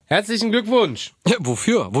Herzlichen Glückwunsch. Ja,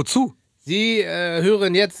 wofür? Wozu? Sie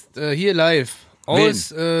hören jetzt hier live aus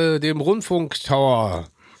dem Rundfunktower.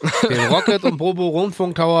 Dem Rocket und Bobo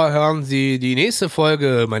Rundfunktower hören Sie die nächste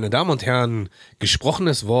Folge, meine Damen und Herren.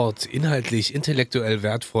 Gesprochenes Wort, inhaltlich, intellektuell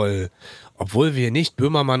wertvoll. Obwohl wir nicht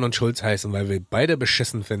Böhmermann und Schulz heißen, weil wir beide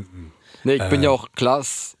beschissen finden. Nee, ich bin ja auch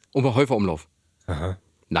Klaas Häufer-Umlauf. Aha.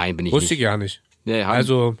 Nein, bin ich Wusste nicht. ich ja nicht. Nee,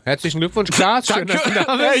 Also, herzlichen Glückwunsch, Klaas. Schön, dass du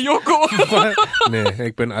da bist. Hey, Joko. Nee,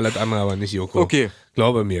 ich bin alles andere, aber nicht Joko. Okay.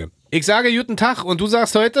 Glaube mir. Ich sage guten Tag und du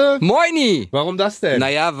sagst heute? Moini! Warum das denn?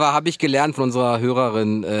 Naja, habe ich gelernt von unserer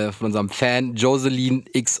Hörerin, von unserem Fan, Jocelyn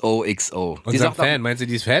XOXO. Unser Fan, meinst du,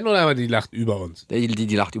 die ist Fan oder die lacht über uns?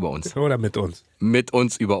 Die lacht über uns. Oder mit uns? Mit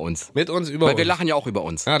uns über uns. Mit uns über Weil uns. wir lachen ja auch über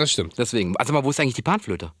uns. Ja, das stimmt. Deswegen. Also mal, wo ist eigentlich die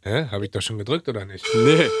Panflöte? Hä? Hab ich doch schon gedrückt oder nicht?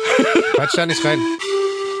 Nee. Quatsch da nicht rein.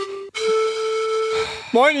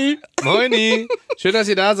 Moini! Moini! Schön, dass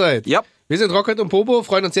ihr da seid. Ja. Wir sind Rocket und Bobo,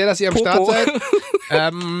 freuen uns sehr, dass ihr am Start seid.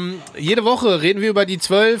 Jede Woche reden wir über die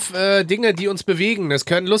 12 Dinge, die uns bewegen. Es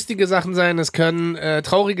können lustige Sachen sein, es können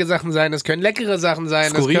traurige Sachen sein, es können leckere Sachen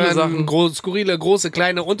sein, Skurrile es können Sachen. Skurrile, große,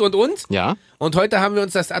 kleine und. Ja. Und heute haben wir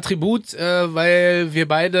uns das Attribut, weil wir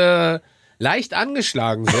beide leicht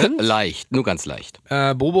angeschlagen sind. Leicht, nur ganz leicht.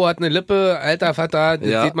 Bobo hat eine Lippe, alter Vater, das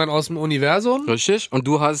Ja. sieht man aus dem Universum. Richtig. Und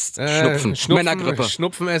du hast Schnupfen. Männergrippe.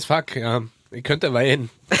 Schnupfen as fuck, ja. Ich könnte weinen.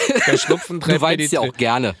 Der Schnupfen trifft Du weinst ja auch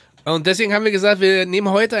gerne. Und deswegen haben wir gesagt, wir nehmen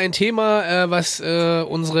heute ein Thema, was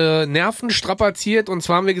unsere Nerven strapaziert. Und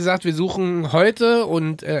zwar haben wir gesagt, wir suchen heute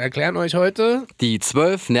und erklären euch heute Die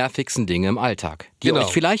 12 nervigsten Dinge im Alltag, die Genau.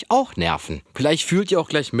 euch vielleicht auch nerven. Vielleicht fühlt ihr auch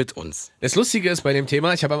gleich mit uns. Das Lustige ist bei dem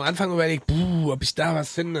Thema, ich habe am Anfang überlegt, ob ich da was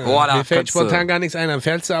finde. Boah, da Mir fällt kannst du- spontan gar nichts ein. Dann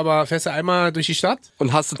fährst du einmal durch die Stadt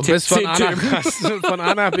Und hast du und bist von 10 A, Themen. von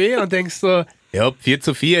A nach B und denkst so, ja, viel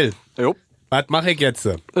zu viel. Jo, Was mache ich jetzt?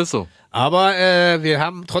 ist so. Aber wir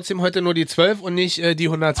haben trotzdem heute nur die 12 und nicht die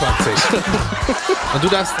 120. Und du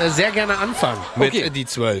darfst sehr gerne anfangen mit Okay. die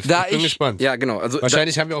 12. Da ich bin gespannt. Ja, genau. Also,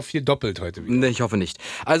 Wahrscheinlich haben wir auch viel doppelt heute wieder. Nee, ich hoffe nicht.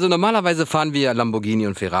 Also normalerweise fahren wir Lamborghini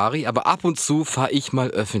und Ferrari, aber ab und zu fahre ich mal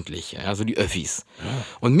öffentlich, also die Öffis.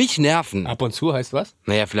 Und mich nerven, Ab und zu heißt was?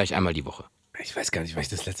 naja, vielleicht einmal die Woche. Ich weiß gar nicht, weil ich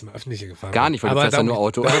das letzte Mal öffentliche gefahren Gar nicht, weil du fährst ja nur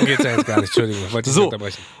Auto. Darum geht es ja jetzt gar nicht. Entschuldigung, wollte ich nicht So,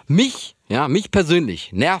 unterbrechen. mich persönlich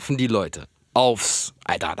nerven die Leute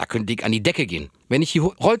Alter, da könnte ich an die Decke gehen. Wenn ich die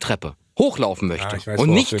Rolltreppe hochlaufen möchte ich weiß, und worauf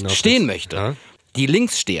du nicht hinaus stehen willst. möchte, Ja? die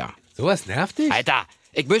Linkssteher. Sowas nervt dich? Alter,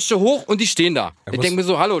 ich möchte hoch und die stehen da. Ich denke mir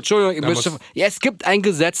so, hallo, Entschuldigung, ich möchte... Ja, es gibt ein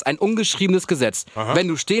Gesetz, ein ungeschriebenes Gesetz. Wenn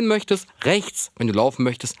du stehen möchtest, rechts. Wenn du laufen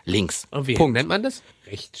möchtest, links. Und wie Punkt. nennt man das?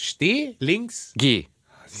 Rechts steh, links. Geh.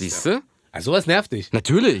 Siehst du? Also sowas nervt dich.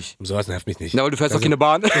 Natürlich. Sowas nervt mich nicht. Na, weil du fährst doch keine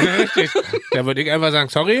Bahn. Richtig. Da würde ich einfach sagen,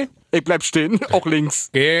 sorry, Ich bleib stehen, auch links.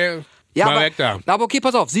 geh Ja, mal aber, weg da. aber okay,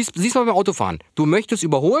 pass auf, siehst mal beim Autofahren. Du möchtest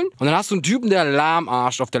überholen und dann hast du einen Typen, der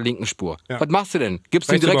lahmarscht auf der linken Spur. Ja. Was machst du denn? Gibst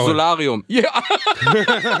du ihm Rechts direkt überholen. Solarium? Ja.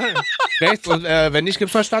 Rechts und wenn nicht,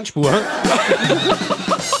 gibt's Verstandspur.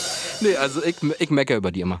 Nee, also ich meckere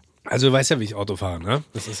über die immer. Also du weißt ja, wie ich Auto fahre, ne?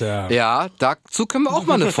 Das ist ja... Ja, dazu können wir auch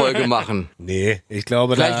mal eine Folge machen. Nee, ich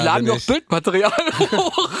glaube, Vielleicht da laden bin wir auch Bildmaterial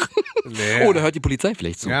hoch. Nee. Oh, da hört die Polizei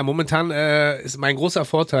vielleicht zu. Ja, momentan ist mein großer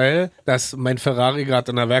Vorteil, dass mein Ferrari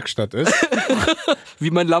gerade in der Werkstatt ist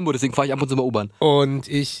Wie mein Lambo, deswegen fahre ich ab und zu mal U-Bahn. und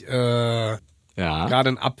ich Ja.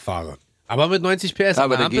 gerade abfahre. Aber mit 90 PS.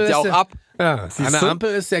 Aber an der geht ja auch ab. Ja, an der du? Ampel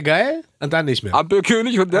ist der geil und dann nicht mehr.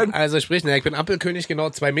 Ampelkönig und dann... Also sprich, ich bin Ampelkönig genau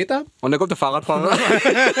 2 Meter. Und dann kommt der Fahrradfahrer.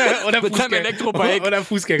 Oder Mit seinem Elektrobike. Oder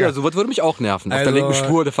Fußgänger. Ja, sowas würde mich auch nerven. Auf Also- der linken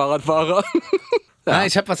Spur, der Fahrradfahrer. Ah,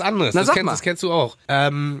 ich habe was anderes. Na, Das sag kennst, mal. das kennst du auch.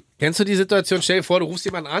 Kennst du die Situation, stell dir vor, du rufst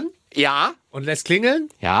jemanden an Ja. und lässt klingeln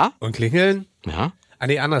Ja. und klingeln. Ja. Ah,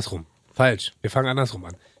 nee, andersrum. Falsch. Wir fangen andersrum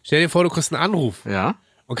an. Stell dir vor, du kriegst einen Anruf Ja.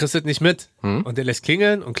 und kriegst es nicht mit. Und der lässt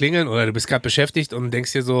klingeln und klingeln oder du bist gerade beschäftigt und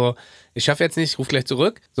denkst dir so, ich schaffe jetzt nicht, ich ruf gleich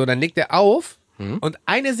zurück. So, dann legt er auf und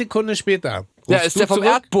eine Sekunde später Ja, rufst ist du der vom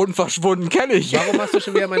zurück. Erdboden verschwunden, kenne ich. Warum machst du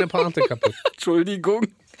schon wieder meine Pointe kaputt? Entschuldigung.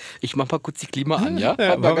 Ich mach mal kurz die Klima an, ja? Ja,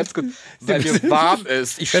 Warte mal warum? ganz kurz. Weil mir warm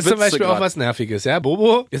ist. Ich Das ist zum schwitze Beispiel auch grad. was Nerviges, ja?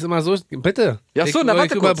 Bobo ist immer so, bitte. Ja, so, na, ich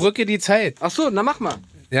warte kurz. überbrücke die Zeit. Ach so, na mach mal.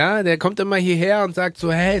 Ja, der kommt immer hierher und sagt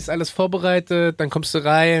so, hey, ist alles vorbereitet? Dann kommst du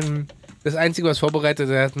rein. Das Einzige, was vorbereitet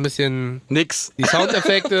ist, er hat ein bisschen Nix. die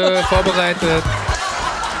Soundeffekte vorbereitet.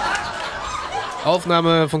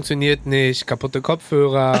 Aufnahme funktioniert nicht, kaputte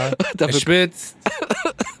Kopfhörer, er Dafür- schwitzt.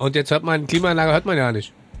 Und jetzt hört man, Klimaanlage hört man ja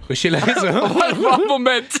nicht. Richtig leise.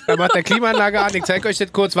 Moment. Dann macht der Klimaanlage an, ich zeig euch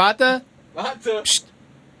das kurz, warte. Warte.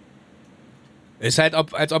 Ist halt,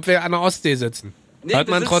 als ob wir an der Ostsee sitzen. Nee, hört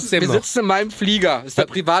man trotzdem wir noch. sitzen in meinem Flieger. Ist der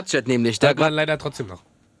Privatjet nämlich. Da Hört man leider trotzdem noch.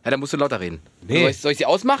 ja, da musst du lauter reden. Nee. Soll ich sie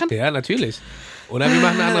ausmachen? Ja, natürlich. Oder wir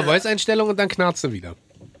machen eine andere Voice-Einstellung und dann knarzt du wieder.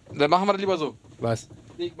 Dann machen wir das lieber so. Was?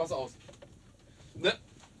 Nee, mach's aus. Ne?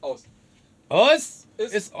 Aus. Aus?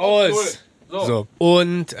 Ist aus. So.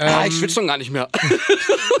 Und, ich schwitze schon gar nicht mehr.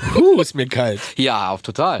 Ist mir kalt. Ja, auf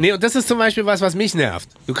total. Nee, und das ist zum Beispiel was mich nervt.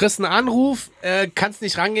 Du kriegst einen Anruf, kannst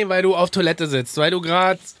nicht rangehen, weil du auf Toilette sitzt, weil du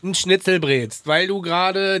gerade einen Schnitzel brätst, weil du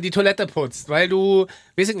gerade die Toilette putzt, weil du,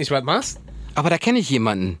 weiß ich nicht, was machst. Aber da kenne ich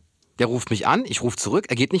jemanden, der ruft mich an, ich rufe zurück,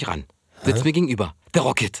 er geht nicht ran. Sitzt mir gegenüber. Der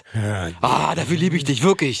Rocket. Ja. Dafür liebe ich dich,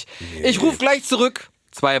 wirklich. Ich rufe gleich zurück.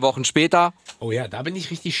 2 Wochen später. Oh ja, da bin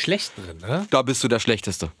ich richtig schlecht drin, ne? Da bist du der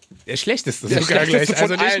Schlechteste. Der Schlechteste Der sogar Schlechteste gleich.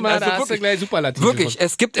 Also von nicht allen. mal, Also da hast du gleich Superlative. Wirklich,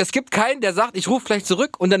 es gibt keinen, der sagt, ich rufe gleich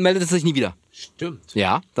zurück und dann meldet es sich nie wieder. Stimmt.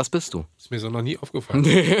 Ja, das bist du. Ist mir so noch nie aufgefallen.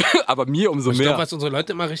 Aber mir umso Ich mehr. glaube, was unsere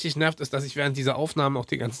Leute immer richtig nervt, ist, dass ich während dieser Aufnahmen auch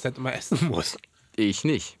die ganze Zeit immer essen muss. Ich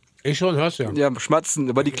nicht. Ich schon, hörst du ja. Ja, schmatzen.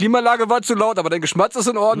 Aber die Klimaanlage war zu laut, aber dein Geschmatz ist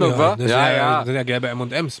in Ordnung, wa? Das sind ja gelbe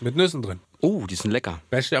M&M's mit Nüssen drin. Oh, die sind lecker.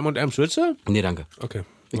 Beste M&M's, willst du? Nee, danke. Okay.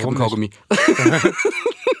 Ich habe einen Kaugummi.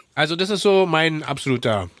 Also das ist so mein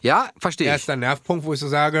absoluter Ja, verstehe ich. erster Nervpunkt, wo ich so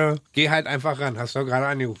sage, geh halt einfach ran. Hast du ja gerade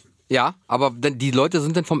angerufen. Ja, aber die Leute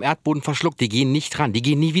sind dann vom Erdboden verschluckt. Die gehen nicht ran. Die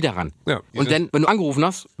gehen nie wieder ran. Ja, und dann, wenn du angerufen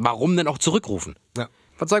hast, warum denn auch zurückrufen? Ja,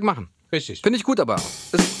 Was soll ich machen? richtig. Finde ich gut, aber...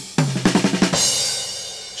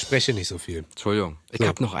 Spreche nicht so viel. Entschuldigung, ich So.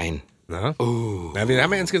 habe noch einen. Na? Na, wir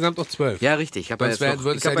haben ja insgesamt noch 12. Ja, richtig. Ich habe Sonst ja jetzt noch...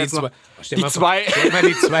 würdest du ja die zwei. Stell Die mal vor, zwei. hätte man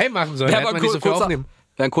die zwei machen sollen. Hätte man nicht so viel aufnehmen.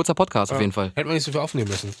 Wäre ein kurzer Podcast auf jeden Fall. Hätte man nicht so viel aufnehmen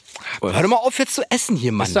müssen. Hör doch mal auf jetzt zu essen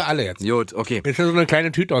hier, Mann. Hast du alle jetzt? Gut, okay. Jetzt ist so eine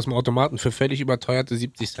kleine Tüte aus dem Automaten für völlig überteuerte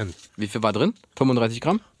 70 Cent. Wie viel war drin? 35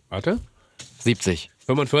 Gramm? Warte. 70.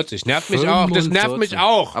 45. Nervt mich auch. Das nervt mich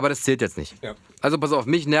auch. Aber das zählt jetzt nicht. Ja. Also pass auf,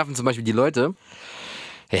 mich nerven zum Beispiel die Leute.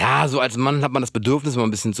 Ja, so als Mann hat man das Bedürfnis, wenn man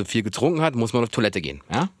ein bisschen zu viel getrunken hat, muss man auf Toilette gehen.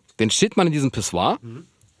 Ja? Dann steht man in diesem Pissoir,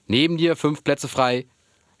 neben dir 5 Plätze frei,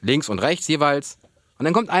 links und rechts jeweils. Und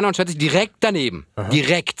dann kommt einer und stellt sich direkt daneben.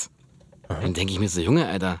 Direkt. Dann denke ich mir so, Junge,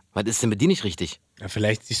 Alter, was ist denn mit dir nicht richtig? Ja,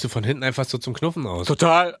 vielleicht siehst du von hinten einfach so zum Knuffen aus.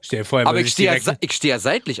 Total. Stell dir vor, er Aber würde ich dich stehe ja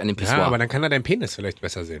seitlich an dem Pissoir. Ja, aber dann kann er deinen Penis vielleicht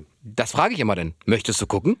besser sehen. Das frage ich immer dann. Möchtest du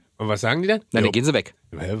gucken? Und was sagen die dann? Nein, Jo. dann gehen sie weg.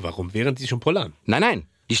 Warum? Während die schon pullern. Nein.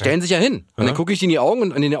 Die stellen sich ja hin. Und dann gucke ich die in die Augen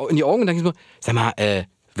und in die Augen und denke ich mir, sag mal,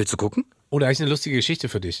 willst du gucken? Oh, da habe ich eine lustige Geschichte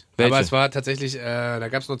für dich. Welche? Aber es war tatsächlich, da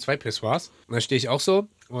gab es nur 2 Pissoirs. Und da stehe ich auch so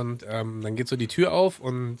und dann geht so die Tür auf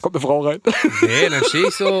und Kommt eine Frau rein. nee, dann stehe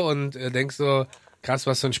ich so und denk so, krass,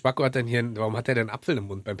 was für ein Spacko hat denn hier, warum hat der denn Apfel im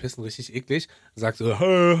Mund? Beim Pissen richtig eklig. Sagt so,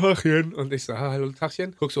 Tachchen. Und ich so, hallo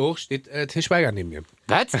Tachchen. Guck so hoch, steht Til Schweiger neben mir.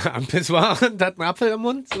 Was? Am Pissoir und hat einen Apfel im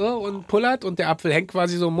Mund so, und pullert und der Apfel hängt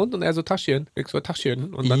quasi so im Mund und er so, Tachchen. Ich so,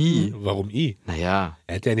 Tachchen. Und dann, warum I? Naja.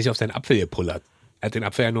 Er hätte ja nicht auf seinen Apfel gepullert. Er hat den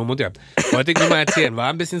Apfel ja nur im Mund gehabt. Wollte ich nur mal erzählen.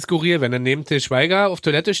 War ein bisschen skurril, wenn du neben Til Schweiger auf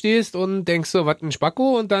Toilette stehst und denkst so, was ein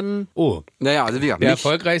Spacko und dann, Naja, also wie gesagt, der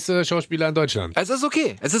erfolgreichste Schauspieler in Deutschland. es ist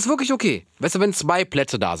okay. Es ist wirklich okay. Weißt du, wenn 2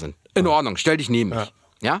 Plätze da sind, in Ordnung, stell dich neben mich.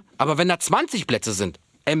 Ja? Aber wenn da 20 Plätze sind,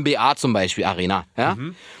 MBA zum Beispiel, Arena, ja?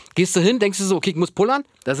 Gehst du hin, denkst du so, okay, ich muss pullern,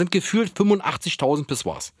 da sind gefühlt 85.000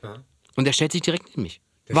 Pissoirs. Und der stellt sich direkt neben mich.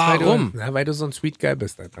 Warum? Weil du so ein Sweet Guy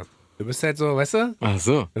bist, Alter. Du bist halt so, weißt du? Ach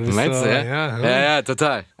so, bist meinst so, du, ja? Ja,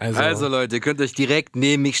 total. Also Leute, ihr könnt euch direkt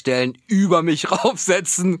neben mich stellen, über mich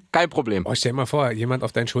raufsetzen, kein Problem. Oh, stell dir mal vor, jemand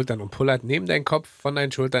auf deinen Schultern und pullert neben deinen Kopf von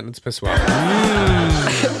deinen Schultern ins Pissoir.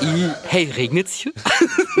 Hey, regnet's hier?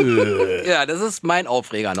 Ja, das ist mein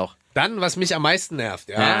Aufreger noch. Dann, was mich am meisten nervt,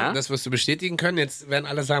 Ja. das wirst du bestätigen können, jetzt werden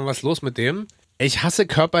alle sagen, was ist los mit dem? Ich hasse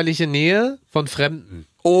körperliche Nähe von Fremden.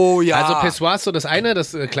 Oh ja. Also Pissoir ist so das eine,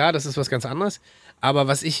 klar, das ist was ganz anderes. Aber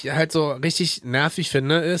was ich halt so richtig nervig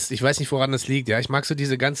finde, ist, ich weiß nicht, woran das liegt, ja. Ich mag so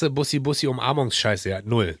diese ganze Bussi-Bussi-Umarmungsscheiße, ja,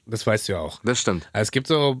 null. Das weißt du ja auch. Das stimmt. Also es gibt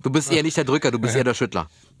so. Du bist eher nicht der Drücker, du bist eher der Schüttler.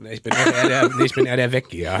 Ich bin eher der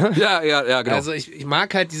Weggeher. Ja, genau. Also ich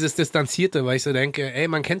mag halt dieses Distanzierte, weil ich so denke, ey,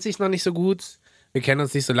 man kennt sich noch nicht so gut, wir kennen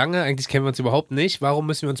uns nicht so lange, eigentlich kennen wir uns überhaupt nicht, warum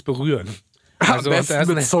müssen wir uns berühren? Also, Am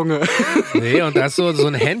besten mit Zunge. Nee, und das so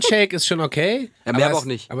ein Handshake ist schon okay. Ja, mehr aber auch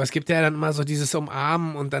nicht. Aber es gibt ja dann immer so dieses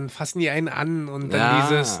Umarmen und dann fassen die einen an und dann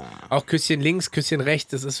dieses, auch Küsschen links, Küsschen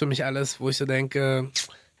rechts, das ist für mich alles, wo ich so denke,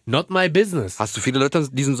 not my business. Hast du viele Leute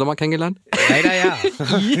diesen Sommer kennengelernt? Leider ja.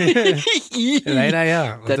 Leider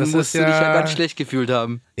ja. Und Dann das musst ist du dich ja ganz schlecht gefühlt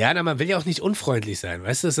haben. Ja, na, man will ja auch nicht unfreundlich sein,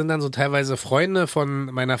 weißt du, es sind dann so teilweise Freunde von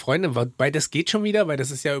meiner Freundin, wobei das geht schon wieder, weil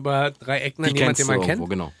das ist ja über 3 Ecken dann jemand, den man kennt.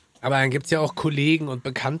 Genau. Aber dann gibt es ja auch Kollegen und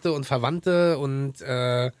Bekannte und Verwandte und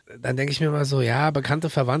dann denke ich mir mal so, ja,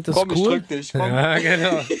 Bekannte, Verwandte ist cool. Ich drück dich, komm. Ja,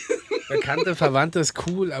 genau. Bekannte, Verwandte ist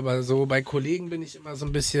cool, aber so bei Kollegen bin ich immer so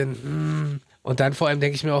ein bisschen, Und dann vor allem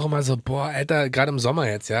denke ich mir auch immer so, boah, Alter, gerade im Sommer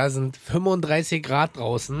jetzt, ja, sind 35 Grad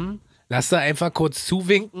draußen, lass da einfach kurz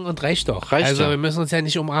zuwinken und reicht doch. Reicht also ja. wir müssen uns ja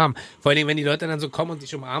nicht umarmen. Vor allem, wenn die Leute dann so kommen und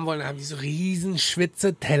dich umarmen wollen, dann haben die so riesen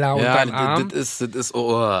Schwitzeteller unter den Arm. Das ist,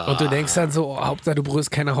 oh. Und du denkst dann so, oh, Hauptsache du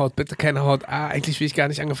berührst keine Haut, bitte keine Haut. Eigentlich will ich gar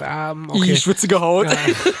nicht angefangen. Okay. Schwitzige Haut. Ja.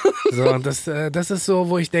 So, und das ist so,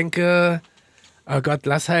 wo ich denke, oh Gott,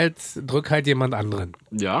 drück halt jemand anderen.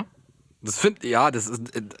 Ja. Das ist,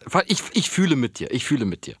 ich fühle mit dir.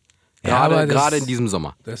 Ja, Gerade in diesem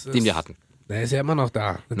Sommer, den wir hatten. Der ist ja immer noch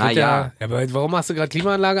da. Naja. Ja, aber warum hast du gerade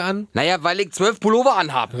Klimaanlage an? Naja, weil ich 12 Pullover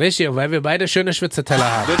anhabe. Richtig, und weil wir beide schöne Schwitzeteller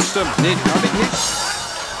haben. Das stimmt. Nee,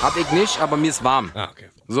 hab ich nicht, aber mir ist warm. Ah, okay.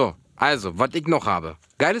 So, also, was ich noch habe.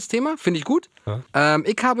 Geiles Thema, finde ich gut.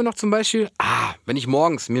 Ich habe noch zum Beispiel, wenn ich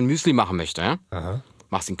morgens mir ein Müsli machen möchte, ja?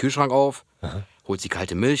 Machst den Kühlschrank auf, holst die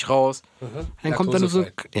kalte Milch raus. Dann kommt da nur so,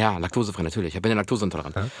 ja, laktosefrei natürlich, ich bin ja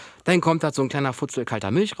laktoseintolerant. Dann kommt da so ein kleiner Futzel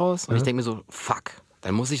kalter Milch raus und ich denke mir so, fuck,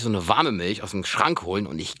 dann muss ich so eine warme Milch aus dem Schrank holen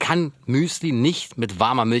und ich kann Müsli nicht mit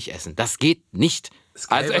warmer Milch essen. Das geht nicht.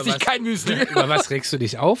 Also esse ich kein Müsli. Über was regst du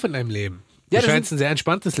dich auf in deinem Leben? Ja, du scheinst ein sehr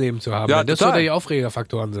entspanntes Leben zu haben, Ja, wenn das total. so die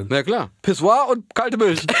Aufregerfaktoren sind. Na klar. Pissoir und kalte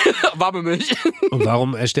Milch. Warme Milch. Und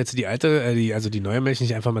warum stellst du die neue Milch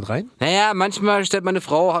nicht einfach mit rein? Naja, manchmal stellt meine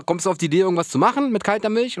Frau, kommst du auf die Idee, irgendwas zu machen mit kalter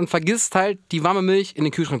Milch und vergisst halt, die warme Milch in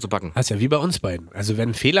den Kühlschrank zu packen. Das ist ja wie bei uns beiden. Also wenn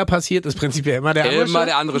ein Fehler passiert, ist prinzipiell immer der andere Immer schuld.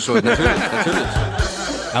 der andere schuld, natürlich.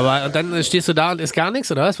 Aber dann stehst du da und isst gar nichts,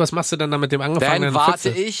 oder was? Was machst du dann da mit dem angefangenen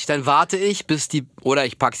Dann warte ich, bis oder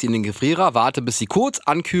ich packe sie in den Gefrierer, warte, bis sie kurz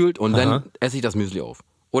ankühlt und dann esse ich das Müsli auf.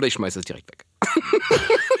 Oder ich schmeiße es direkt weg.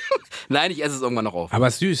 Nein, ich esse es irgendwann noch auf. Aber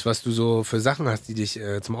süß, was du so für Sachen hast, die dich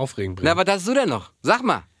zum Aufregen bringen. Na, was hast du denn noch? Sag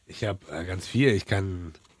mal. Ich habe ganz viel. Ich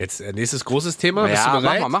kann jetzt nächstes großes Thema. Bist du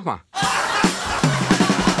bereit? Mach mal.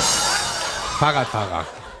 Fahrradfahrer.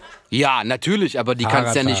 Ja, natürlich, aber die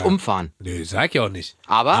kannst du ja nicht umfahren. Nö, sag ja auch nicht.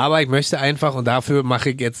 Aber ich möchte einfach, und dafür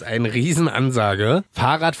mache ich jetzt eine Riesenansage,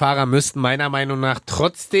 Fahrradfahrer müssten meiner Meinung nach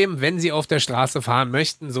trotzdem, wenn sie auf der Straße fahren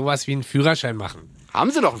möchten, sowas wie einen Führerschein machen.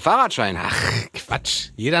 haben sie doch einen Fahrradschein. Ach, Quatsch.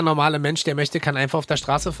 Jeder normale Mensch, der möchte, kann einfach auf der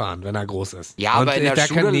Straße fahren, wenn er groß ist. Ja, aber in der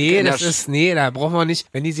Schule... da brauchen wir nicht,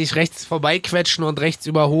 wenn die sich rechts vorbeiquetschen und rechts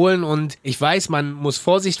überholen und ich weiß, man muss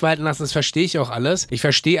Vorsicht walten lassen, das verstehe ich auch alles. Ich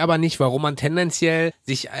verstehe aber nicht, warum man tendenziell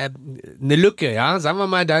sich eine Lücke, ja, sagen wir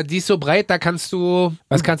mal, die ist so breit, da kannst du,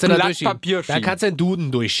 was kannst du da durchschieben? Da kannst du einen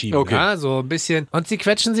Duden durchschieben, okay. Ja, so ein bisschen. Und sie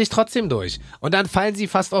quetschen sich trotzdem durch. Und dann fallen sie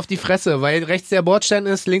fast auf die Fresse, weil rechts der Bordstein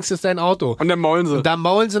ist, links ist dein Auto. Und dann maulen sie. Und da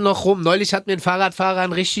maulen sie noch rum. Neulich hat mir ein Fahrradfahrer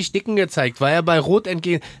einen richtig dicken gezeigt, weil er bei Rot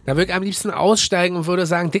entgegen. Da würde ich am liebsten aussteigen und würde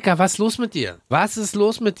sagen, Dicker, was ist los mit dir? Was ist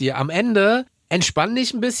los mit dir? Am Ende entspann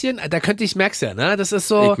dich ein bisschen. Da könnte ich, merk's ja, ne? Das ist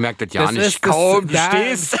so. Ich merk das ja nicht. Kaum du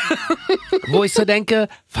stehst. Wo ich so denke,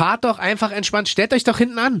 fahrt doch einfach entspannt. Stellt euch doch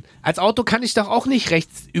hinten an. Als Auto kann ich doch auch nicht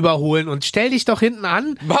rechts überholen und stell dich doch hinten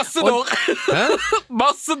an. Machst du doch.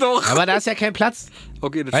 Machst du doch. Aber da ist ja kein Platz.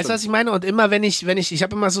 Okay, das weißt du, was ich meine? Und immer, wenn ich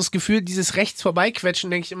habe immer so das Gefühl, dieses rechts vorbeiquetschen,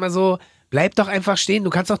 denke ich immer so, bleib doch einfach stehen, du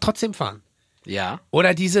kannst doch trotzdem fahren. Ja.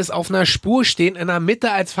 Oder dieses auf einer Spur stehen in der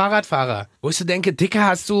Mitte als Fahrradfahrer. Wo ich so denke,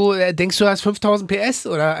 Dicker, denkst du, hast 5000 PS?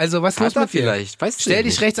 Oder, also, was ist los mit dir? Vielleicht, weißt du. Stell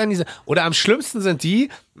dich rechts an diese, oder am schlimmsten sind die,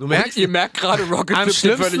 ihr merkt gerade, Rocket am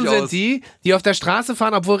schlimmsten sind die auf der Straße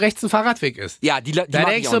fahren, obwohl rechts ein Fahrradweg ist. Ja, die da mag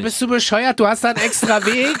denkst ich du, auch bist du bescheuert, du hast da einen extra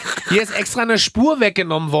Weg, hier ist extra eine Spur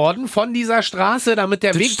weggenommen worden von dieser Straße, damit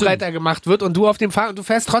der Weg breiter gemacht wird und du du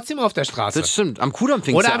fährst trotzdem auf der Straße. Das stimmt, am Kudamm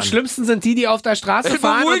fängst Oder am schlimmsten sind die auf der Straße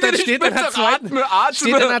fahren und dann steht in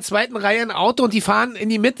der zweiten Reihe ein Auto und die fahren in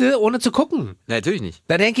die Mitte, ohne zu gucken. Ja, natürlich nicht.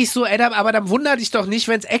 Da denke ich so, aber dann wundert dich doch nicht,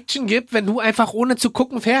 wenn es Action gibt, wenn du einfach ohne zu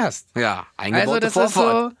gucken fährst. Ja, eingebaute also das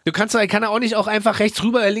Vorfahrt. Ist so, kann er auch nicht auch einfach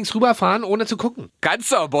links rüber fahren, ohne zu gucken.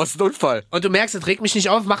 Kannst du, aber ist ein Unfall. Und du merkst, es regt mich nicht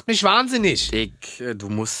auf, macht mich wahnsinnig. Du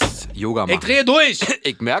musst Yoga machen. Ich drehe durch.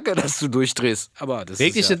 Ich merke, dass du durchdrehst. Aber das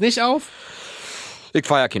regt dich das nicht auf? Ich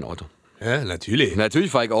fahre ja kein Auto. Ja, natürlich.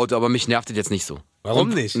 Natürlich fahre ich Auto, aber mich nervt das jetzt nicht so. Warum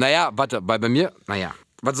nicht? Naja, warte, bei mir,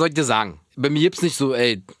 was soll ich dir sagen? Bei mir gibt's nicht so,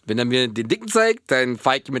 wenn er mir den Dicken zeigt, dann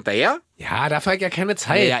fahre ich ihm hinterher. Ja, da fahre ich ja keine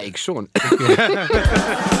Zeit. Ja, ich schon.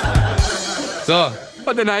 So.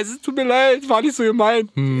 Und dann heißt es, tut mir leid, war nicht so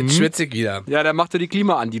gemeint. Jetzt schwitze ich wieder. Ja, dann macht er die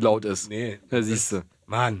Klima an, die laut ist. Nee. Da siehst du.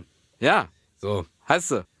 Mann. Ja. So.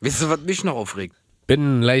 Hast du. Weißt du, was mich noch aufregt?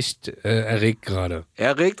 Bin leicht erregt gerade.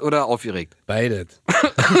 Erregt oder aufgeregt? Beides.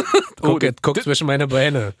 Guck zwischen meine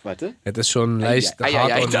Beine. Warte. Das ist schon leicht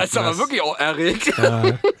hart und da ist aber wirklich auch erregt.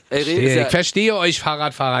 Ja. Ich verstehe euch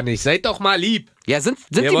Fahrradfahrer nicht. Seid doch mal lieb. Ja, sind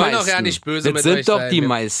wir die wollen meisten. doch ja nicht böse das mit euch sind doch sein. die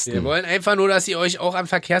meisten. Wir wollen einfach nur, dass ihr euch auch an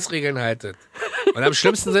Verkehrsregeln haltet. Und am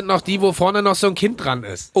schlimmsten sind noch die, wo vorne noch so ein Kind dran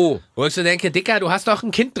ist. Oh. Wo ich so denke, Dicker, du hast doch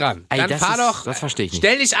ein Kind dran. Dann fahr doch. Das verstehe ich nicht.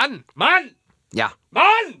 Stell dich an. Mann! Ja. Mann!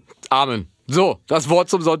 Amen. So, das Wort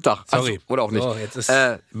zum Sonntag. Sorry. Also, oder auch nicht. So, jetzt ist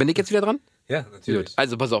bin ich jetzt wieder dran? ja, natürlich. Gut.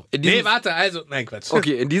 Also, pass auf. Nein, Quatsch.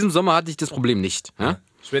 Okay, in diesem Sommer hatte ich das Problem nicht. Ja?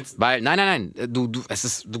 Schwitzen. Weil, nein. Du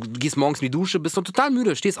gehst morgens in die Dusche, bist noch total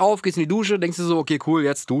müde, stehst auf, gehst in die Dusche, denkst dir so, okay, cool,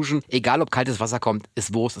 jetzt duschen. Egal, ob kaltes Wasser kommt,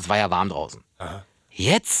 ist Wurst, es war ja warm draußen. Aha.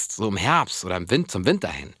 Jetzt, so im Herbst oder zum Winter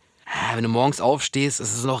hin, wenn du morgens aufstehst,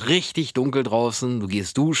 ist es noch richtig dunkel draußen, du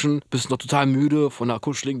gehst duschen, bist noch total müde von der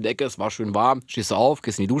kuscheligen Decke, es war schön warm, stehst du auf,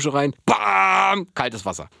 gehst in die Dusche rein, bam, kaltes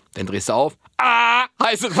Wasser. Dann drehst du auf,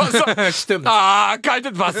 heißes Wasser. Stimmt.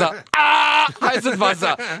 Kaltes Wasser. Heißes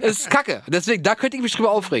Wasser. Ist kacke. Deswegen, da könnte ich mich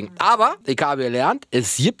drüber aufregen. Aber ich habe gelernt,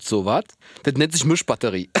 es gibt sowas, das nennt sich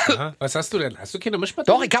Mischbatterie. Aha. Was hast du denn? Hast du keine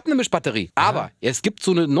Mischbatterie? Doch, ich habe eine Mischbatterie. Aber es gibt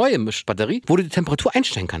so eine neue Mischbatterie, wo du die Temperatur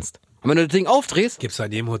einstellen kannst. Und wenn du das Ding aufdrehst... Gibt's da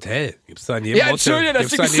in jedem Hotel. Gibt's da in jedem Ja, Motel.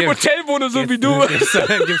 Entschuldigung, dass ich im Hotel wohne, so wie du.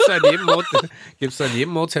 Gibt's da in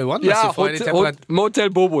jedem Motel One? Ja, Motel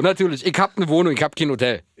Bobo, natürlich. Ich habe eine Wohnung, ich habe kein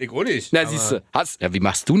Hotel. Ich auch nicht. Na, siehst du. Ja, wie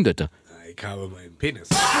machst du denn das? Ich habe meinen Penis.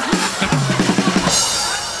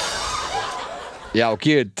 Ja,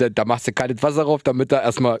 okay, da machst du kaltes Wasser drauf, damit da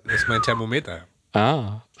erstmal... Das ist mein Thermometer.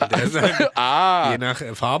 Der sagt, je nach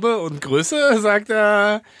Farbe und Größe sagt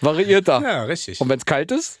er... Variiert da. Ja, richtig. Und wenn es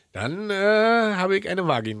kalt ist? Dann habe ich eine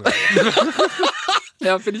Vagina.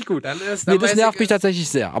 Ja, finde ich gut. Dann das nervt mich tatsächlich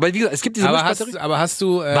sehr. Aber wie gesagt, es gibt diese Mischbatterie. Aber hast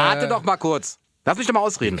du... Warte doch mal kurz. Lass mich doch mal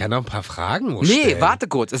ausreden. Ich kann noch ein paar Fragen stellen. Nee, warte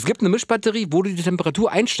kurz. Es gibt eine Mischbatterie, wo du die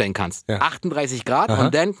Temperatur einstellen kannst. Ja. 38 Grad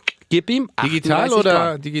und dann gib ihm 38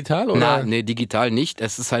 Grad. Digital oder? Na, nee, digital nicht.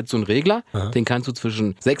 Es ist halt so ein Regler, den kannst du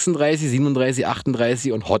zwischen 36, 37,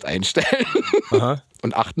 38 und Hot einstellen. Aha.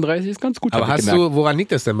 Und 38 ist ganz gut. Aber woran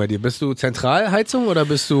liegt das denn bei dir? Bist du Zentralheizung oder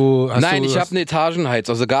bist du... Nein, ich habe eine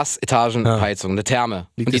Etagenheizung, also Gasetagenheizung, eine Therme.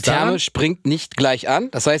 Und die Therme springt nicht gleich an.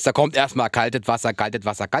 Das heißt, da kommt erstmal kaltes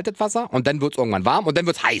Wasser und dann wird es irgendwann warm und dann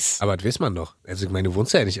wird es heiß. Aber das weiß man doch. Also ich meine, du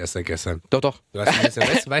wohnst ja nicht erst seit gestern. Doch.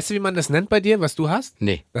 Weißt du, wie man das nennt bei dir, was du hast?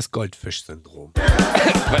 Nee. Das Goldfisch-Syndrom.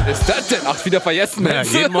 Was ist das denn? Ach, wieder vergessen. Ja,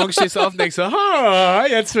 jeden Morgen stehst du auf und denkst so,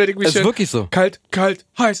 jetzt werde ich mich schön... Das ist wirklich so. Kalt,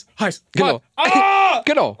 heiß. Genau.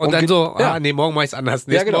 Genau. Und dann so, morgen mach ich's anders.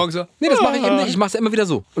 Nächsten Morgen so. Nee, das mache ich eben nicht. Ich mach's immer wieder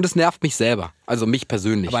so. Und das nervt mich selber. Also mich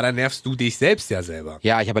persönlich. Aber dann nervst du dich selbst ja selber.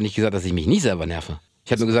 Ja, ich habe nicht gesagt, dass ich mich nie selber nerve.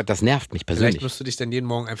 Ich habe nur gesagt, das nervt mich persönlich. Vielleicht musst du dich dann jeden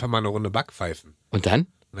Morgen einfach mal eine Runde Backpfeifen. Und dann?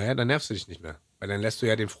 Naja, dann nervst du dich nicht mehr. Weil dann lässt du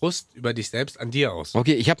ja den Frust über dich selbst an dir aus.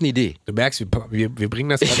 Okay, ich habe eine Idee. Du merkst, wir bringen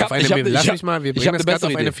das gerade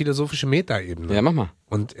auf eine philosophische Metaebene. Ja, mach mal.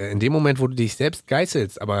 Und in dem Moment, wo du dich selbst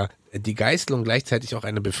geißelst, aber die Geißelung gleichzeitig auch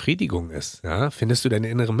eine Befriedigung ist, ja, findest du deine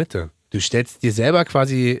innere Mitte. Du stellst dir selber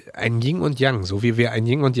quasi ein Yin und Yang, so wie wir ein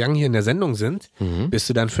Yin und Yang hier in der Sendung sind, bist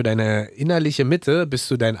du dann für deine innerliche Mitte, bist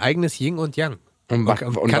du dein eigenes Yin und Yang. Und was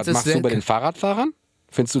machst du bei den Fahrradfahrern?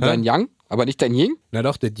 Findest du dein Yang, aber nicht dein Yin? Na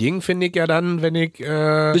doch, das Yin finde ich ja dann, wenn ich...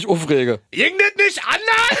 dich aufrege. Yin das nicht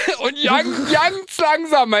anders! Und Yang's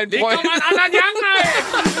langsam, mein Freund. Ich komm an anderen Yang rein!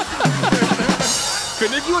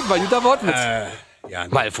 Finde ich gut, war ein guter Wortwitz. Ja,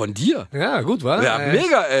 mal von dir. Ja, gut, wa? Ja,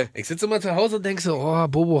 mega, ey. Ich sitze immer zu Hause und denke so,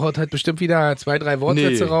 Bobo haut halt bestimmt wieder 2, 3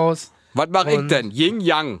 Wortwitze raus. Was mache ich denn? Yin,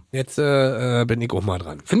 Yang. Jetzt bin ich auch mal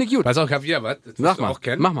dran. Finde ich gut. Pass auf, ich hab wieder was. Das Mach du mal. Auch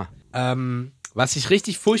kennen. Mach mal. Was ich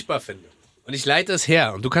richtig furchtbar finde. Und ich leite es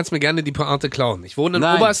her. Und du kannst mir gerne die Pointe klauen. Ich wohne im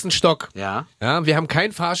obersten Stock. Ja. Ja. Wir haben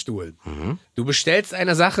keinen Fahrstuhl. Du bestellst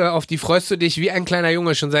eine Sache, auf die freust du dich wie ein kleiner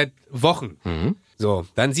Junge schon seit Wochen. So,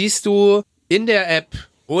 dann siehst du in der App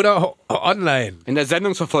oder online. In der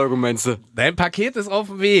Sendungsverfolgung meinst du? Dein Paket ist auf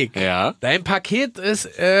dem Weg. Ja. Dein Paket ist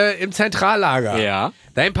im Zentrallager. Ja.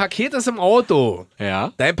 Dein Paket ist im Auto.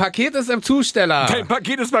 Ja. Dein Paket ist im Zusteller. Dein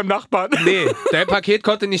Paket ist beim Nachbarn. Nee, dein Paket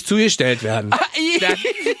konnte nicht zugestellt werden.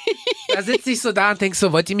 Da sitze ich so da und denk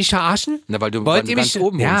so, wollt ihr mich verarschen? Na, weil du ganz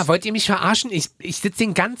oben wohnst. Ja, wollt ihr mich verarschen? Ich sitze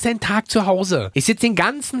den ganzen Tag zu Hause. Ich sitze den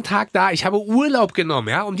ganzen Tag da. Ich habe Urlaub genommen,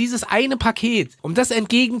 ja, um dieses eine Paket, um das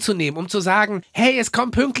entgegenzunehmen, um zu sagen, hey, es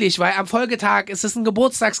kommt pünktlich, weil am Folgetag ist es ein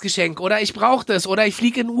Geburtstagsgeschenk oder ich brauche das oder ich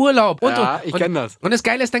fliege in Urlaub. Ich kenne das. Und das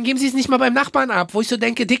Geile ist, dann geben sie es nicht mal beim Nachbarn ab, wo ich so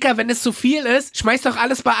denke, Dicker, wenn es zu viel ist, schmeiß doch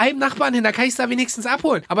alles bei einem Nachbarn hin, da kann ich es da wenigstens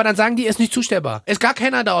abholen. Aber dann sagen die, ist nicht zustellbar. Ist gar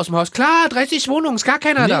keiner da aus dem Haus. Klar, 30 Wohnungen, ist gar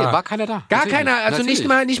keiner da. Nee, war keiner da. Gar keiner, also nicht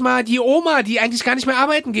mal die Oma, die eigentlich gar nicht mehr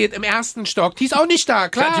arbeiten geht im ersten Stock, die ist auch nicht da,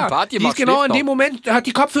 klar. Ja, die Party die ist genau in dem Moment, hat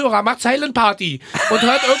die Kopfhörer, macht Silent Party und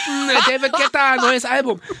hört irgendein David Guetta neues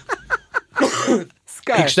Album.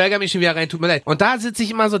 Geil. Ich steigere mich schon wieder rein, tut mir leid. Und da sitze ich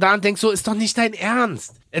immer so da und denke so, ist doch nicht dein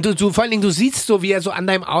Ernst. Vor allen Dingen, du siehst so, wie er so an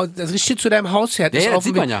deinem Auto, das richtig zu deinem Haus fährt. Ja, das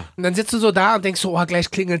sieht man ja. Und dann sitzt du so da und denkst so, gleich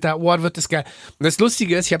klingelt da, wird das geil. Und das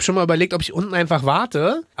Lustige ist, ich habe schon mal überlegt, ob ich unten einfach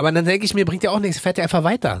warte, aber dann denke ich mir, bringt ja auch nichts, fährt ja einfach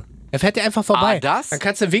weiter. Er fährt dir einfach vorbei. Das? Dann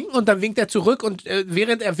kannst du winken und dann winkt er zurück und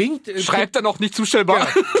während er winkt... Schreibt er noch nicht zustellbar.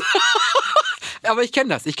 Ja. Aber ich kenne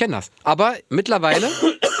das. Aber mittlerweile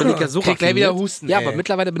bin ich ja so raffiniert. Gleich wieder husten, ja, aber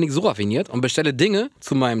mittlerweile bin ich so raffiniert und bestelle Dinge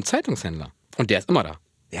zu meinem Zeitungshändler. Und der ist immer da.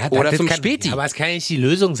 Ja, oder zum Späti. Aber es kann nicht die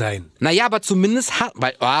Lösung sein. Naja, aber zumindest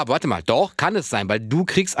warte mal, doch, kann es sein, weil du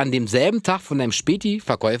kriegst an demselben Tag von deinem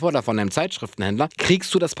Späti-Verkäufer oder von deinem Zeitschriftenhändler,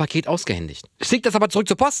 kriegst du das Paket ausgehändigt. Schick das aber zurück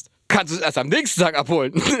zur Post. Kannst du es erst am nächsten Tag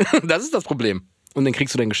abholen. Das ist das Problem. Und dann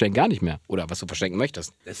kriegst du dein Geschenk gar nicht mehr. Oder was du verschenken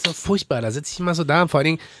möchtest. Das ist doch furchtbar. Da sitze ich immer so da. Und vor allen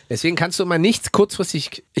Dingen, deswegen kannst du immer nichts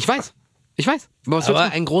kurzfristig... Ich weiß. Aber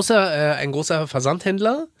ein großer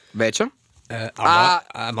Versandhändler... Welcher?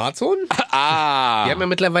 Amazon? Die haben ja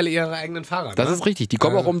mittlerweile ihre eigenen Fahrer. Das ist richtig. Die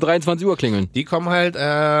kommen auch um 23 Uhr klingeln. Die kommen halt...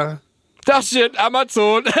 Das steht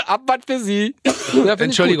Amazon. Abfahrt für Sie. Ja,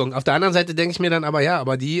 Entschuldigung. Auf der anderen Seite denke ich mir dann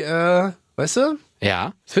aber die... Weißt du?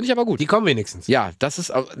 Ja, das finde ich aber gut. Die kommen wenigstens. Ja, das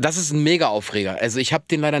ist ein mega Aufreger. Also ich habe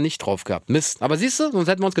den leider nicht drauf gehabt. Mist. Aber siehst du, sonst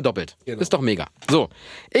hätten wir uns gedoppelt. Genau. Ist doch mega. So,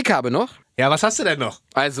 ich habe noch... Ja, was hast du denn noch?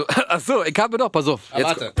 Also, ich habe noch, pass auf.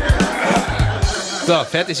 Warte. So,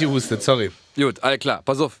 fertig gehustet, sorry. Gut, alles klar,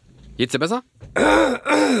 pass auf. Geht's dir besser?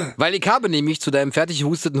 Weil ich habe nämlich zu deinem fertig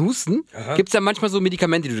gehusteten Husten, gibt's ja manchmal so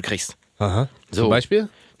Medikamente, die du kriegst. Aha. So. Zum Beispiel?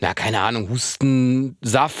 Na, keine Ahnung,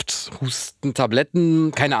 Hustensaft,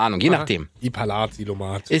 Hustentabletten, keine Ahnung, je nachdem. Ipalat,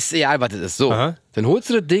 Silomat. Ist egal, was das ist. So, dann holst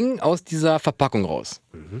du das Ding aus dieser Verpackung raus.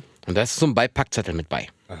 Und da ist so ein Beipackzettel mit bei.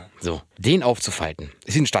 Aha. So, den aufzufalten,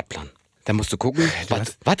 ist wie ein Stadtplan. Da musst du gucken,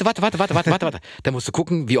 warte. Da musst du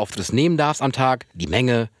gucken, wie oft du das nehmen darfst am Tag, die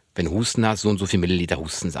Menge, wenn du Husten hast, so und so viel Milliliter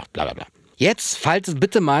Hustensaft, bla bla bla. Jetzt faltet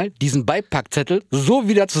bitte mal diesen Beipackzettel so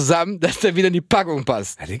wieder zusammen, dass der wieder in die Packung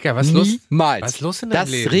passt. Ja, Digga, was los? Niemals. Was ist los in deinem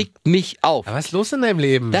Leben? Das regt mich auf. Aber was ist los in deinem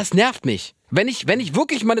Leben? Das nervt mich. Wenn ich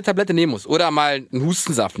wirklich mal eine Tablette nehmen muss oder mal einen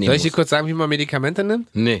Hustensaft nehmen muss. Soll ich dir kurz sagen, wie man Medikamente nimmt?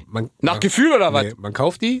 Nee. Nach Gefühl oder was? Nee, man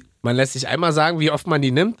kauft die, man lässt sich einmal sagen, wie oft man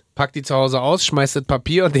die nimmt, packt die zu Hause aus, schmeißt das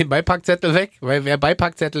Papier und den Beipackzettel weg, weil wer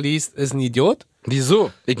Beipackzettel liest, ist ein Idiot.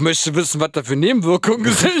 Wieso? Ich möchte wissen, was da für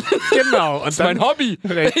Nebenwirkungen sind. Genau. Und das ist mein Hobby.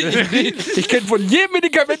 Ich kenne von jedem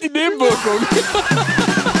Medikament die Nebenwirkungen.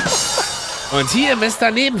 Und hier Mr.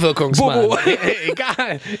 Nebenwirkungsmann. Bobo.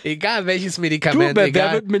 Egal welches Medikament. Du,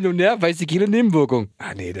 wer wird Millionär, weiß ich jede Nebenwirkung.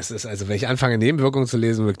 Ah nee, das ist, also wenn ich anfange Nebenwirkungen zu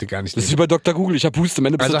lesen, wirkte gar nicht. Das ist wie bei Dr. Google, ich habe Husten.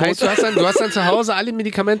 Also heißt, du hast dann zu Hause alle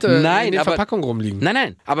Medikamente in der Verpackung rumliegen.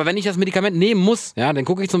 Nein, aber wenn ich das Medikament nehmen muss, ja, dann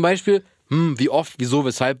gucke ich zum Beispiel, wie oft, wieso,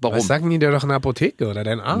 weshalb, warum. Was sagen die dir doch in der Apotheke oder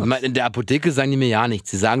dein Arzt? In der Apotheke sagen die mir ja nichts.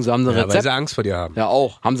 Sie sagen, so haben sie ein Rezept. Weil sie Angst vor dir haben. Ja,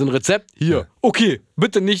 auch. Haben sie ein Rezept? Hier. Ja. Okay,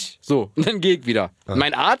 bitte nicht. So, und dann gehe ich wieder. Ja.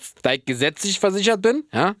 Mein Arzt, da ich gesetzlich versichert bin,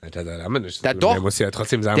 ja. Alter, nicht. Doch. Der muss ja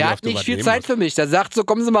trotzdem sagen, der hat nicht viel Zeit für mich. Der sagt so,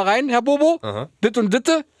 kommen Sie mal rein, Herr Bobo. Dit und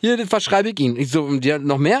ditte. Hier, das verschreibe ich Ihnen. Ich so, und dir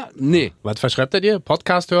noch mehr? Nee. Was verschreibt er dir?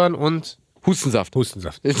 Podcast hören und... Hustensaft.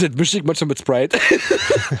 Das mische ich manchmal mit Sprite.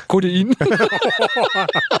 Codein.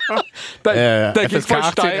 da geht FSK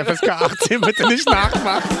 18, FSK 18, bitte nicht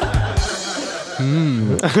nachmachen.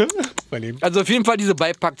 Also auf jeden Fall diese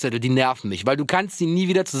Beipackzettel, die nerven mich, weil du kannst sie nie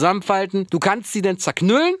wieder zusammenfalten. Du kannst sie dann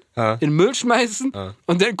zerknüllen, in den Müll schmeißen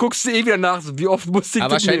und dann guckst du wieder nach, so wie oft musst du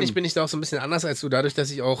Aber wahrscheinlich bin ich da auch so ein bisschen anders als du, dadurch, dass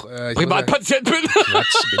ich auch... Privatpatient bin.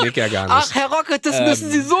 Quatsch, bin ich ja gar nicht. Ach, Herr Rocket, das müssen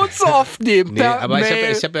Sie so zu oft nehmen. Nee, aber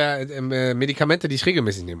ich hab ja Medikamente, die ich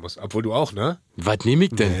regelmäßig nehmen muss. Obwohl du auch, ne? Was nehme ich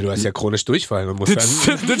denn? Nee, du hast ja chronisch Durchfall. Und musst das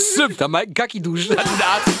stimmt. Da mal einen Kacki duschen, hat den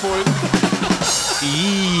Arzt empfohlen.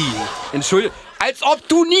 Entschuldigung. Als ob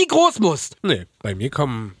du nie groß musst. Nee, bei mir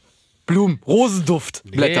kommen... Blumen,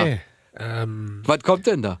 Rosenduftblätter. Nee, was kommt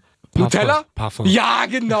denn da? Parfum. Nutella? Parfum. Ja,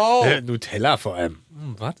 genau. Nutella vor allem.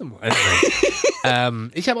 Warte mal.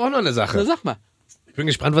 Ich habe auch noch eine Sache. Na, sag mal. Ich bin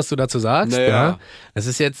gespannt, was du dazu sagst. Naja. Ja. Es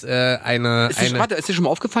ist jetzt Ist dir schon mal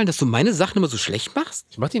aufgefallen, dass du meine Sachen immer so schlecht machst?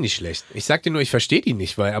 Ich mach die nicht schlecht. Ich sag dir nur, ich verstehe die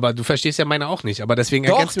nicht, aber du verstehst ja meine auch nicht. Aber deswegen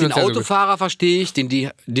Doch, ergänzen wir den uns ja so Autofahrer verstehe ich, den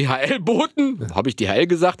DHL-Boten, habe ich DHL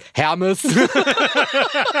gesagt? Hermes.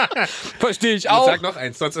 Verstehe ich auch. Sag noch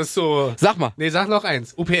eins, sonst ist so... Sag mal. Nee, sag noch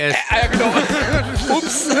eins. UPS. Ja, genau.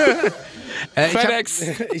 Ups. FedEx.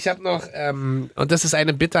 Ich hab noch, und das ist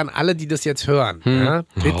eine Bitte an alle, die das jetzt hören. Ja?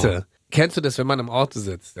 Bitte. Kennst du das, wenn man im Auto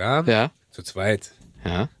sitzt, ja? Ja. Zu zweit.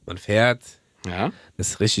 Ja. Man fährt. Ja. Das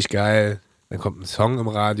ist richtig geil. Dann kommt ein Song im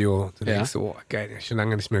Radio. Du denkst so, oh, geil, den hab ich schon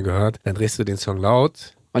lange nicht mehr gehört. Dann drehst du den Song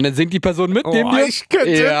laut. Und dann singt die Person mit neben dir? Ich könnte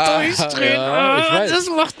durchdrehen. Ja, das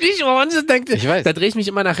macht mich wahnsinnig. Ich weiß. Da drehe ich mich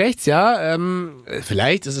immer nach rechts, ja.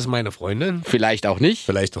 Vielleicht ist es meine Freundin. Vielleicht auch nicht.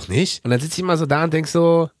 Vielleicht auch nicht. Und dann sitze ich immer so da und denk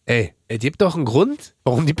so, ey, es gibt doch einen Grund,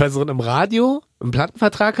 warum die Person im Radio einen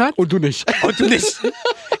Plattenvertrag hat. Und du nicht. Und du nicht.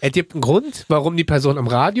 Es gibt einen Grund, warum die Person im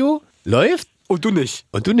Radio läuft. Und du nicht.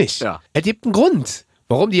 Und du nicht. Ja. Es gibt einen Grund,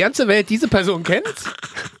 warum die ganze Welt diese Person kennt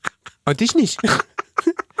und dich nicht.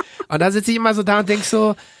 Und da sitze ich immer so da und denke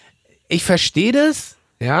so, ich verstehe das,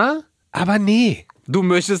 ja, aber nee. Du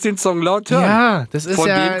möchtest den Song laut hören? Ja, das ist von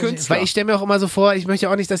ja, dem Künstler. weil ich stelle mir auch immer so vor, ich möchte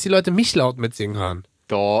auch nicht, dass die Leute mich laut mitsingen hören.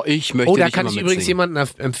 Doch, ich möchte Oh, da dich kann immer ich übrigens mitsingen.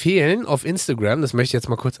 jemanden empfehlen auf Instagram, das möchte ich jetzt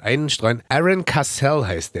mal kurz einstreuen. Aaron Cassell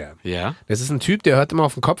heißt der. Ja. Das ist ein Typ, der hört immer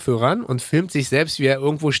auf den Kopfhörern und filmt sich selbst, wie er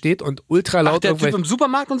irgendwo steht und ultra laut Der Typ im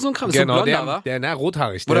Supermarkt und so ein Kram. Ist Genau, so ein Blonder, der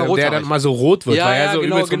roothaarig, Oder der rothaarig. dann mal so rot wird, Ja, weil er ja, so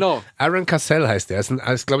genau, übelst genau. Aaron Cassell heißt der,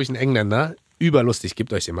 ist glaube ich ein Engländer, überlustig,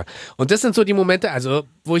 gebt euch den mal. Und das sind so die Momente, also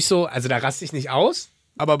wo ich so, also da raste ich nicht aus,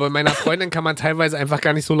 aber bei meiner Freundin kann man teilweise einfach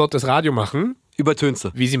gar nicht so laut das Radio machen, Übertönst du.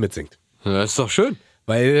 wie sie mitsingt. Ja, das ist doch schön.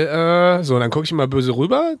 Weil, so, dann gucke ich mal böse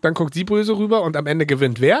rüber, dann guckt sie böse rüber und am Ende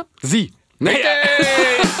gewinnt wer? Sie. Naja.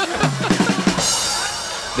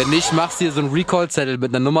 Wenn nicht, machst du dir so einen Recall-Zettel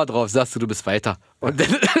mit einer Nummer drauf, sagst du bist weiter. Und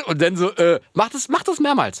dann so, mach das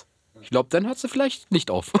mehrmals. Ich glaube, dann hört sie vielleicht nicht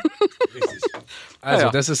auf. Richtig. Also,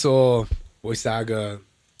 Ja. das ist so, wo ich sage,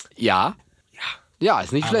 Ja. Ja,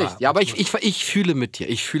 ist nicht Aber schlecht. Ja, aber ich fühle mit dir.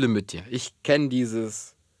 Ich fühle mit dir. Ich kenne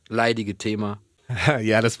dieses leidige Thema.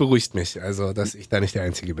 ja, das beruhigt mich, also, dass ich da nicht der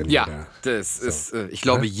Einzige bin. Ja, der das ist, ich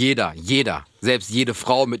glaube, jeder, selbst jede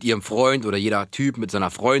Frau mit ihrem Freund oder jeder Typ mit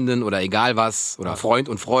seiner Freundin oder egal was, oder Freund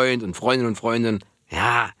und Freundin und Freundin.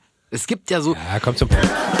 Ja, es gibt ja so. Ja, komm zum Punkt.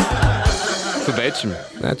 Zu welchem?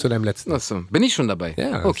 Na, zu deinem letzten. Achso, bin ich schon dabei?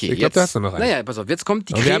 Ja, Okay, ich glaub, du hast noch einen. Naja, pass auf, jetzt kommt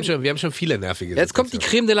die Und Creme. wir haben schon viele nervige Jetzt kommt die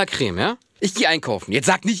Creme de la Creme, ja? Ich gehe einkaufen. Jetzt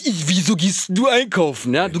sag nicht ich, wieso gehst du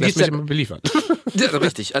einkaufen, ja? Du Lass gehst mich ja. immer beliefern. Ja,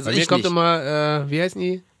 richtig, also Bei mir ich kommt nicht. immer, wie heißen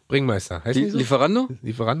die? Bringmeister. Heißen die so? Lieferando?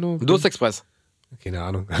 Lieferando? Durstexpress. Keine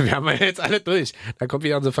Ahnung. Wir haben ja jetzt alle durch. Da kommt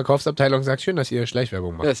wieder unsere Verkaufsabteilung und sagt, schön, dass ihr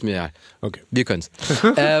Schleichwerbung macht. Ja, ist mir ja. Okay. Wir können's.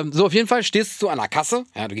 So, auf jeden Fall stehst du an der Kasse.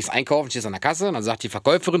 Ja, du gehst einkaufen, stehst an der Kasse und dann sagt die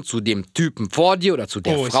Verkäuferin zu dem Typen vor dir oder zu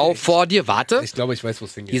der Oh, Frau vor dir, warte. Ich glaube, ich weiß, wo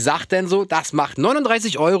es Die hingeht. sagt dann so, das macht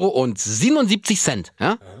 39,77 €.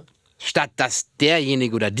 Ja? Statt dass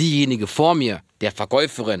derjenige oder diejenige vor mir, der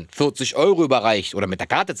Verkäuferin, 40 € überreicht oder mit der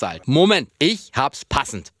Karte zahlt. Moment, ich hab's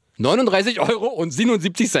passend.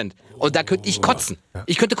 39,77 €. Und da könnte ich kotzen.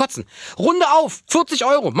 Ich könnte kotzen. Runde auf, 40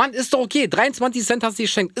 €. Mann, ist doch okay. 23 Cent hast du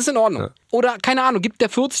geschenkt. Ist in Ordnung. Oder, keine Ahnung, gibt der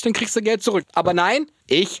 40, dann kriegst du Geld zurück. Aber nein,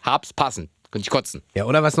 ich hab's passend. Könnte ich kotzen. Ja,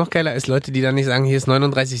 oder was noch geiler ist, Leute, die dann nicht sagen, hier ist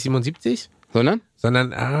 39,77, sondern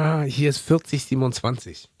hier ist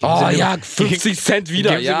 40,27. Oh ja, 50 Cent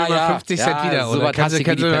wieder. Geben Sie mir mal 50 Cent wieder. So Oder was hasse ich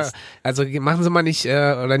wie die Pest. also machen Sie mal nicht,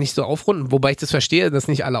 oder nicht so aufrunden, wobei ich das verstehe, dass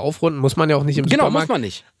nicht alle aufrunden, muss man ja auch nicht im Genau, Supermarkt. muss man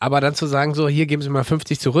nicht. Aber dann zu sagen, so, hier geben Sie mal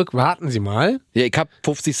 50 zurück, warten Sie mal. Ja, ich hab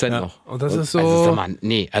 50 Cent noch. Und das ist so. Also, sag mal,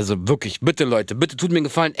 nee, also wirklich, bitte Leute, bitte tut mir einen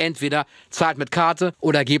Gefallen, entweder zahlt mit Karte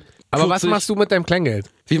oder gebt 40, Aber was machst du mit deinem Kleingeld?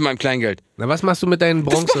 wie mit meinem Kleingeld? Na, was machst du mit deinen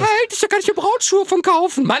Das Bronze? behalte ich, da kann ich mir Brautschuhe von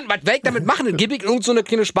kaufen. Mann, was werde ich damit machen? Dann gebe ich irgend so eine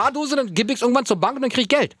kleine Spardose, dann gebe ich es irgendwann zur Bank und dann kriege ich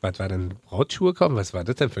Geld. Was war denn Brautschuhe kaufen? Was war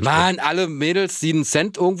das denn für ein Mann, alle Mädels, die einen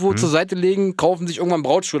Cent irgendwo zur Seite legen, kaufen sich irgendwann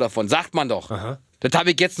Brautschuhe davon. Sagt man doch. Aha. Das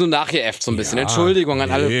habe ich jetzt nur nachgeäfft so ein bisschen. Ja, Entschuldigung an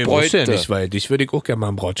alle muss Bräute. ja nicht, weil dich würde ich auch gerne mal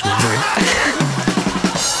einen Brautschuh nehmen.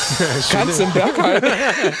 Kannst im Berg halten.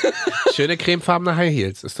 Schöne cremefarbene High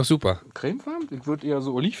Heels, ist doch super. Cremefarben? Ich würde eher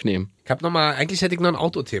so Oliv nehmen. Ich hab noch mal, eigentlich hätte ich noch ein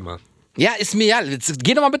Autothema. Ja, ist mir ja. Jetzt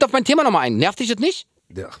geh doch mal bitte auf mein Thema nochmal ein. Nervt dich das nicht?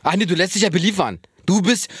 Ja. Ach nee, du lässt dich ja beliefern. Du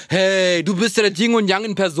bist ja das Yin und Yang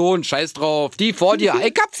in Person. Scheiß drauf. Die vor dir.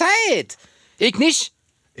 Ich hab Zeit. Ich nicht.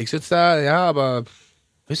 Ich sitze da, ja, aber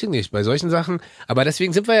weiß ich nicht, bei solchen Sachen. Aber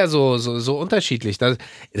deswegen sind wir ja so unterschiedlich.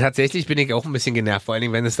 Tatsächlich bin ich auch ein bisschen genervt, vor allen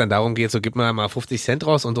Dingen, wenn es dann darum geht, so gib mir mal 50 Cent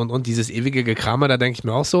raus und dieses ewige Gekramer, da denke ich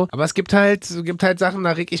mir auch so. Aber es gibt halt Sachen,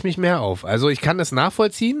 da reg ich mich mehr auf. Also ich kann das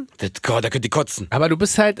nachvollziehen. Gott, da könnt ihr kotzen. Aber du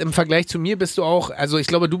bist halt im Vergleich zu mir, bist du auch, also ich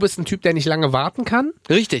glaube, du bist ein Typ, der nicht lange warten kann.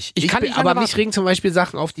 Richtig. Ich kann nicht aber lange mich regen zum Beispiel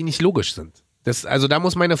Sachen auf, die nicht logisch sind. Also da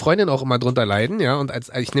muss meine Freundin auch immer drunter leiden, ja. Und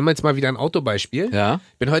ich nehme jetzt mal wieder ein Autobeispiel. Ja.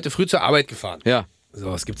 Bin heute früh zur Arbeit gefahren. Ja.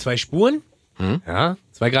 So, es gibt 2 Spuren, ja,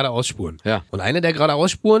 2 geradeausspuren. Ja. Und eine der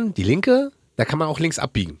geradeausspuren, die linke, da kann man auch links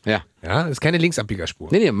abbiegen. Ja. Ja, das ist keine Linksabbiegerspur.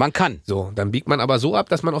 Nee, man kann. So, dann biegt man aber so ab,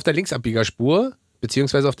 dass man auf der Linksabbiegerspur,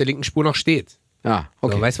 beziehungsweise auf der linken Spur noch steht. Ja,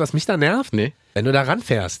 okay. So, weißt du, was mich da nervt? Nee. Wenn du da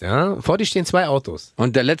ranfährst, ja, vor dir stehen 2 Autos.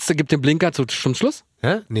 Und der Letzte gibt den Blinker zum Schluss?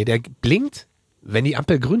 Ja? Nee, der blinkt, wenn die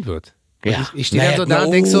Ampel grün wird. Ja. Ich stehe dann so da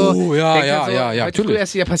und denk so, ja, heute früh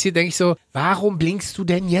erst wieder passiert, denke ich so, warum blinkst du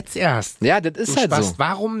denn jetzt erst? Ja, das ist halt so.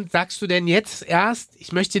 Warum sagst du denn jetzt erst,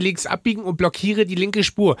 ich möchte links abbiegen und blockiere die linke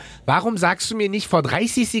Spur? Warum sagst du mir nicht vor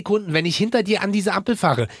 30 Sekunden, wenn ich hinter dir an diese Ampel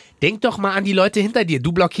fahre, denk doch mal an die Leute hinter dir.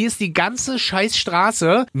 Du blockierst die ganze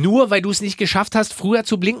Scheißstraße, nur weil du es nicht geschafft hast, früher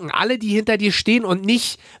zu blinken. Alle, die hinter dir stehen und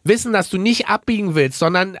nicht wissen, dass du nicht abbiegen willst,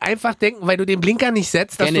 sondern einfach denken, weil du den Blinker nicht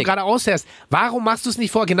setzt, dass du gerade ausfährst. Warum machst du es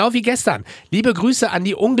nicht vor? Genau wie gestern. Liebe Grüße an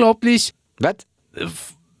die unglaublich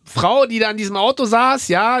Frau, die da an diesem Auto saß.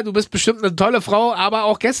 Ja, du bist bestimmt eine tolle Frau, aber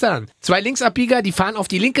auch gestern. 2 Linksabbieger, die fahren auf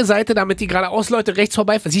die linke Seite, damit die geradeaus-Leute rechts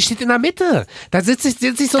vorbeifahren. Sie steht in der Mitte. Da sitze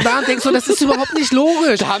ich so da und denke so, das ist überhaupt nicht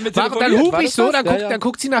logisch. Dann hupe ich so, dann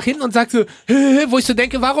guckt sie nach hinten und sagt so, wo ich so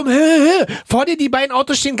denke, warum, vor dir die beiden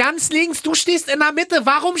Autos stehen ganz links, du stehst in der Mitte,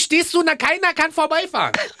 warum stehst du, keiner kann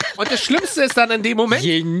vorbeifahren. Und das Schlimmste ist dann in dem Moment,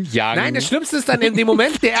 das Schlimmste ist dann in dem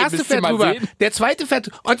Moment, der erste fährt rüber, der zweite fährt,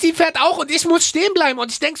 und sie fährt auch und ich muss stehen bleiben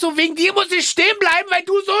und ich denke so, wegen dir muss ich stehen bleiben, weil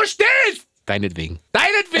du so stehst. Deinetwegen.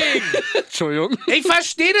 Entschuldigung. Ich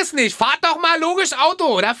verstehe das nicht. Fahrt doch mal logisch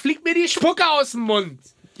Auto. Da fliegt mir die Spucke aus dem Mund.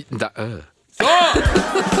 So.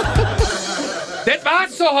 Das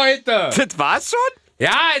war's für heute. Das war's schon?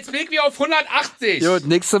 Ja, jetzt bin ich wieder auf 180. Gut,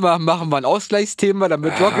 nächstes Mal machen wir ein Ausgleichsthema,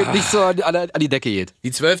 damit Rocket nicht so an die Decke geht.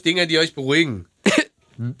 Die 12 Dinge, die euch beruhigen.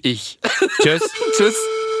 Ich. Tschüss. Tschüss.